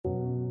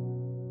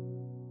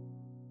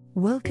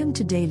Welcome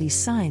to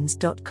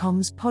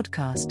dailysigns.com's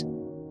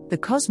podcast. The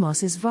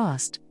cosmos is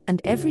vast,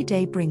 and every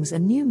day brings a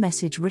new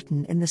message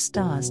written in the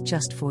stars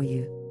just for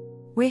you.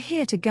 We're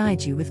here to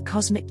guide you with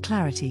cosmic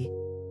clarity.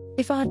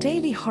 If our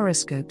daily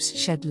horoscopes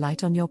shed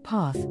light on your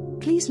path,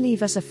 please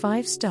leave us a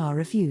 5-star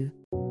review.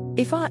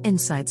 If our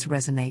insights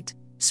resonate,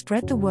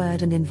 spread the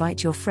word and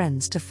invite your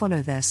friends to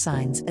follow their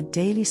signs at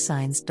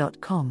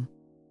dailysigns.com.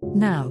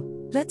 Now,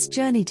 let's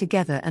journey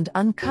together and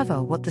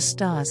uncover what the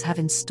stars have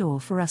in store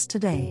for us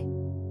today.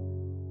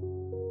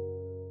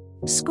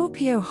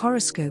 Scorpio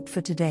horoscope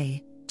for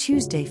today,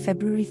 Tuesday,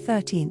 February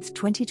 13th,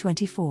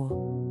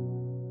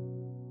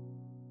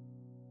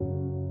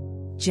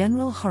 2024.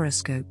 General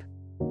horoscope.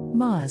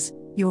 Mars,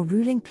 your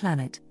ruling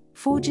planet,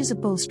 forges a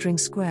bolstering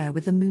square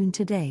with the moon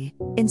today,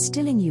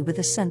 instilling you with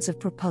a sense of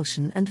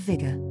propulsion and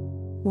vigor.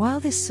 While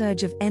this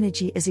surge of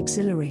energy is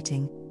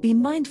exhilarating, be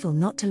mindful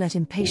not to let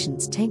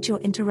impatience taint your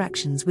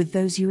interactions with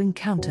those you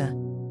encounter.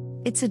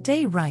 It's a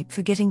day ripe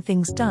for getting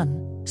things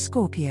done,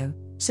 Scorpio,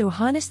 so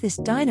harness this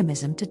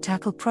dynamism to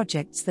tackle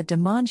projects that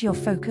demand your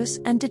focus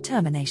and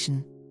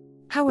determination.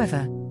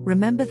 However,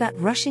 remember that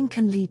rushing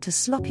can lead to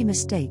sloppy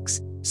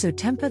mistakes, so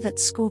temper that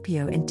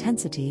Scorpio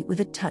intensity with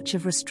a touch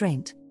of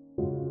restraint.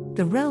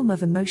 The realm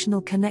of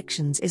emotional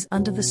connections is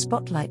under the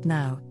spotlight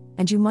now,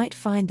 and you might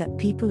find that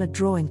people are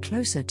drawing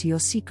closer to your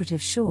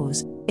secretive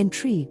shores,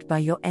 intrigued by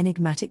your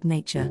enigmatic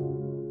nature.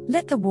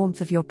 Let the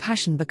warmth of your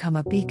passion become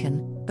a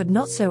beacon, but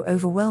not so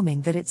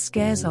overwhelming that it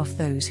scares off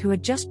those who are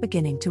just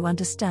beginning to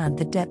understand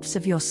the depths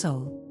of your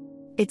soul.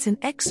 It's an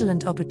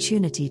excellent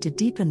opportunity to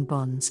deepen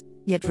bonds,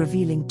 yet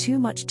revealing too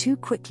much too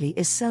quickly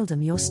is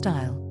seldom your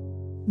style.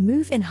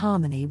 Move in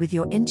harmony with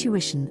your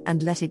intuition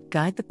and let it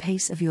guide the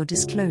pace of your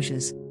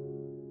disclosures.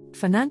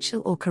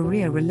 Financial or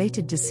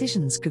career-related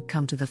decisions could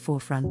come to the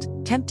forefront,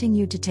 tempting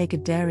you to take a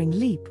daring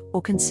leap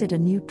or consider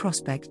new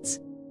prospects.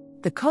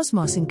 The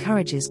cosmos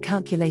encourages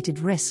calculated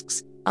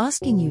risks,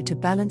 asking you to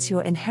balance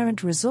your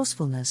inherent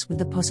resourcefulness with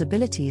the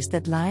possibilities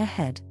that lie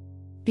ahead.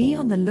 Be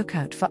on the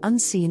lookout for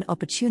unseen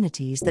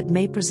opportunities that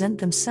may present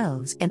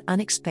themselves in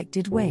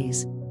unexpected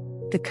ways.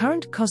 The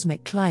current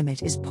cosmic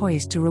climate is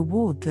poised to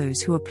reward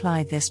those who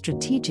apply their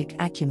strategic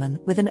acumen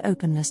with an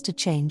openness to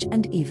change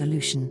and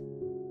evolution.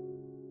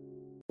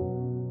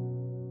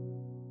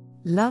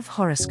 Love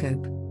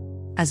horoscope.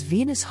 As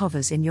Venus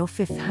hovers in your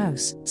 5th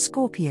house,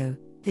 Scorpio,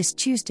 this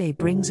Tuesday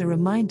brings a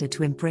reminder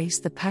to embrace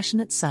the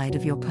passionate side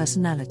of your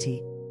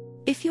personality.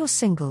 If you're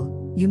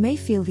single, you may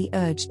feel the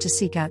urge to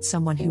seek out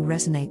someone who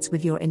resonates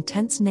with your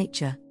intense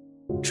nature.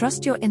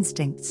 Trust your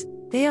instincts,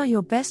 they are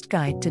your best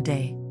guide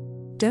today.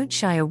 Don't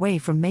shy away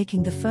from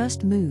making the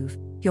first move,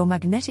 your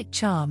magnetic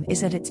charm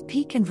is at its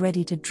peak and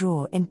ready to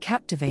draw in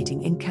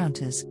captivating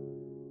encounters.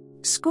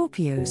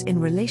 Scorpios in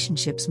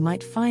relationships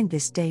might find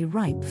this day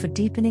ripe for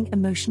deepening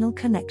emotional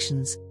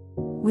connections.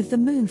 With the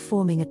moon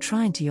forming a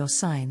trine to your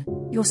sign,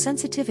 your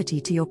sensitivity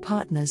to your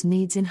partner's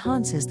needs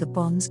enhances the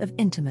bonds of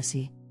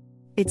intimacy.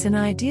 It's an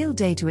ideal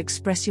day to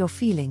express your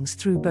feelings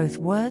through both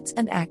words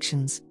and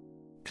actions.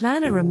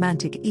 Plan a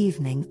romantic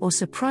evening or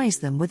surprise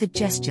them with a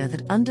gesture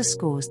that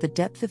underscores the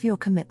depth of your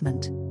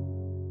commitment.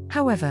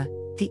 However,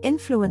 the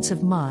influence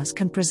of Mars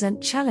can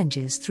present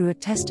challenges through a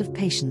test of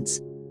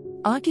patience.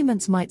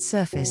 Arguments might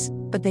surface,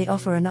 but they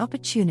offer an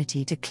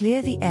opportunity to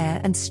clear the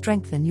air and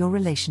strengthen your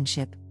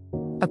relationship.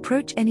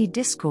 Approach any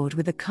discord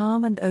with a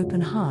calm and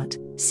open heart,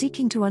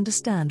 seeking to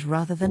understand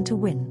rather than to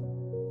win.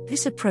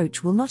 This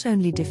approach will not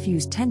only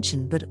diffuse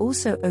tension but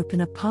also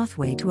open a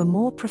pathway to a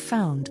more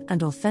profound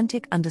and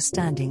authentic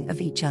understanding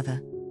of each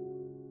other.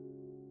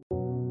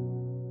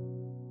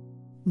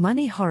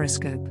 Money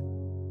horoscope.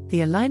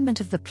 The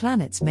alignment of the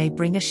planets may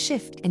bring a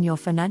shift in your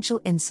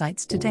financial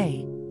insights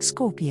today,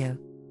 Scorpio.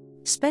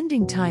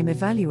 Spending time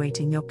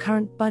evaluating your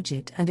current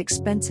budget and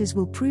expenses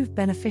will prove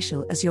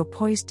beneficial as you're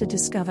poised to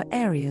discover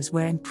areas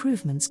where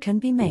improvements can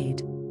be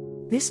made.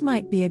 This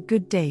might be a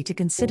good day to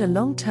consider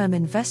long-term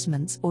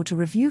investments or to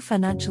review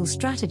financial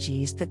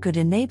strategies that could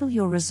enable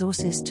your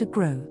resources to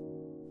grow.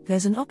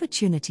 There's an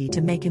opportunity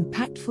to make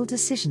impactful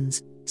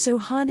decisions, so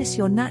harness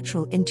your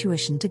natural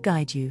intuition to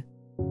guide you.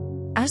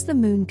 As the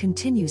moon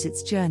continues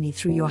its journey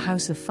through your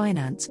house of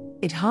finance,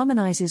 it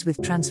harmonizes with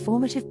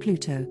transformative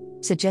Pluto,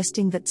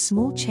 suggesting that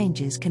small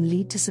changes can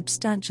lead to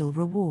substantial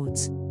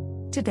rewards.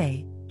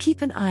 Today,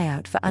 keep an eye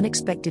out for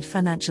unexpected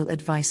financial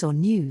advice or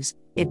news,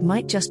 it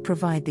might just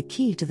provide the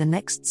key to the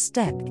next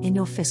step in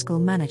your fiscal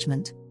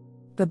management.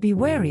 But be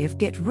wary of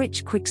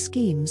get-rich-quick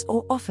schemes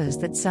or offers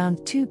that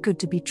sound too good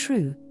to be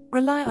true.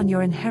 Rely on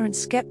your inherent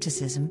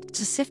skepticism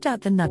to sift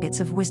out the nuggets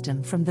of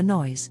wisdom from the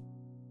noise.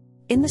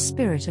 In the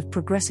spirit of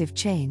progressive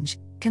change,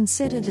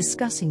 consider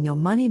discussing your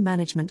money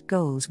management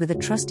goals with a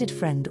trusted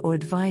friend or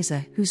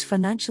advisor whose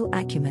financial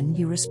acumen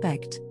you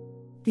respect.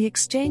 The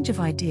exchange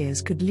of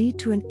ideas could lead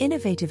to an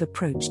innovative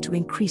approach to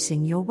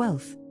increasing your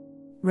wealth.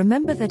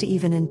 Remember that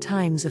even in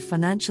times of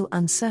financial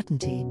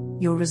uncertainty,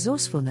 your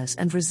resourcefulness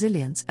and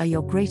resilience are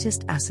your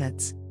greatest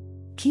assets.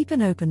 Keep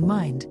an open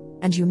mind,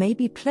 and you may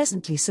be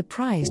pleasantly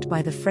surprised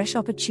by the fresh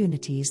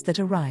opportunities that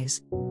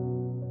arise.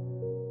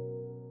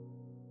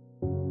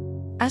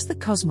 As the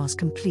cosmos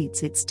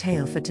completes its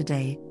tale for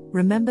today,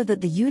 remember that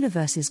the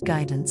universe's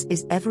guidance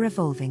is ever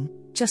evolving,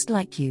 just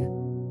like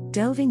you.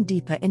 Delving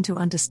deeper into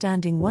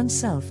understanding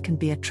oneself can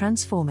be a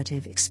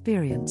transformative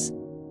experience.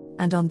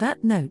 And on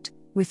that note,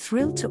 we're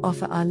thrilled to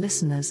offer our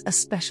listeners a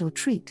special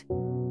treat.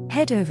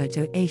 Head over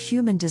to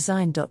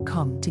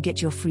ahumandesign.com to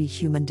get your free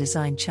human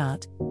design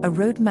chart, a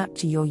roadmap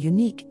to your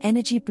unique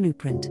energy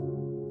blueprint.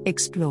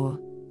 Explore,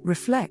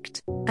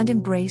 reflect, and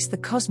embrace the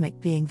cosmic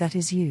being that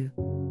is you.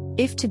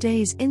 If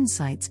today's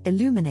insights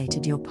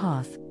illuminated your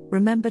path,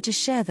 remember to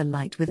share the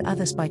light with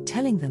others by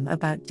telling them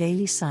about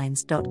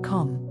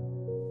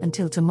dailysigns.com.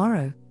 Until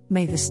tomorrow,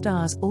 may the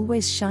stars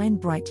always shine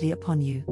brightly upon you.